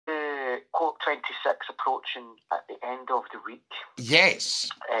COP26 approaching at the end of the week. Yes.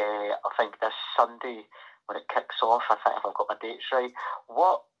 I think this Sunday when it kicks off, I think if I've got my dates right,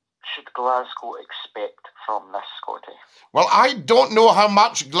 what should Glasgow expect from this, Scottie? Well, I don't know how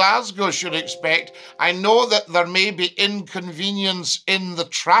much Glasgow should expect. I know that there may be inconvenience in the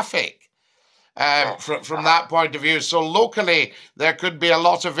traffic from that point of view. So locally, there could be a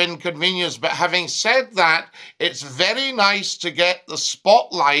lot of inconvenience. But having said that, it's very nice to get the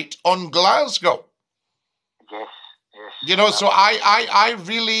spotlight on Glasgow. Yes. You know, so I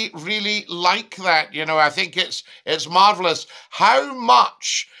really, really like that. You know, I think it's marvelous how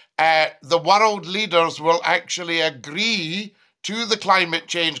much the world leaders will actually agree to the climate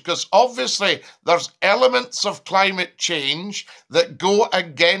change, because obviously there's elements of climate change that go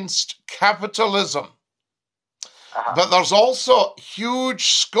against capitalism. But there's also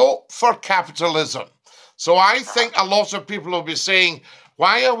huge scope for capitalism. So I think a lot of people will be saying,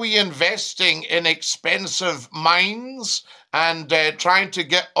 why are we investing in expensive mines and trying to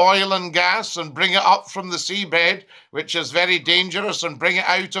get oil and gas and bring it up from the seabed, which is very dangerous, and bring it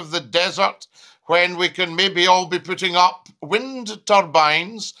out of the desert, when we can maybe all be putting up wind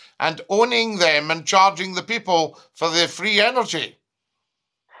turbines and owning them and charging the people for their free energy?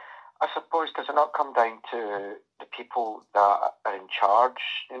 I suppose, does it not come down to the people that are in charge?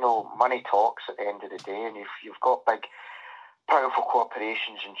 You know, money talks at the end of the day, and if you've got big, powerful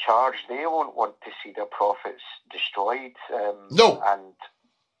corporations in charge, they won't want to see their profits destroyed. No. And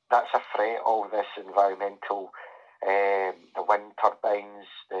that's a threat, all this environmental, the wind turbines,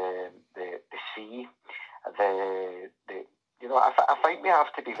 the sea, you know, I think we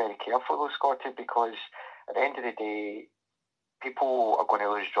have to be very careful though, Scottie, because at the end of the day, people are going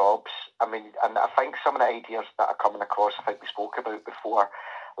to lose jobs. I mean, and I think some of the ideas that are coming across, I think we spoke about before,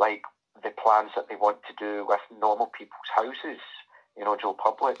 like the plans that they want to do with normal people's houses, you know, Joe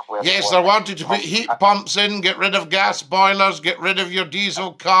Public. Yes, they're wanting to put heat pumps in, get rid of gas boilers, get rid of your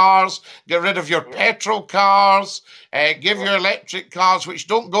diesel cars, get rid of your petrol cars, give your electric cars, which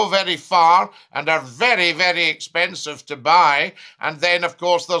don't go very far and are very, very expensive to buy. And then, of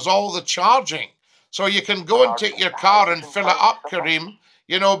course, there's all the charging. So you can go and take your car and fill it up, Kareem,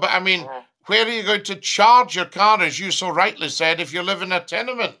 you know, but I mean, where are you going to charge your car, as you so rightly said, if you live in a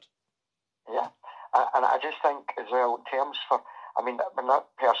tenement? Yeah, and I just think as well, in terms for, I mean, when that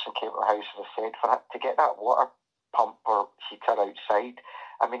person came to the house, as I said, for it, to get that water pump or heater outside,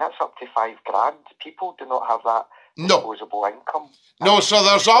 I mean, that's up to $5,000. People do not have that disposable income. No, so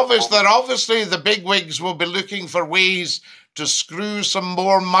there's obviously the bigwigs will be looking for ways to screw some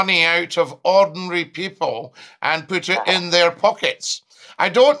more money out of ordinary people and put it in their pockets. I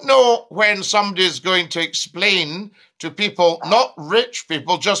don't know when somebody's going to explain to people, not rich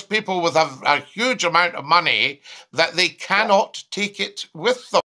people, just people with a huge amount of money, that they cannot take it with them.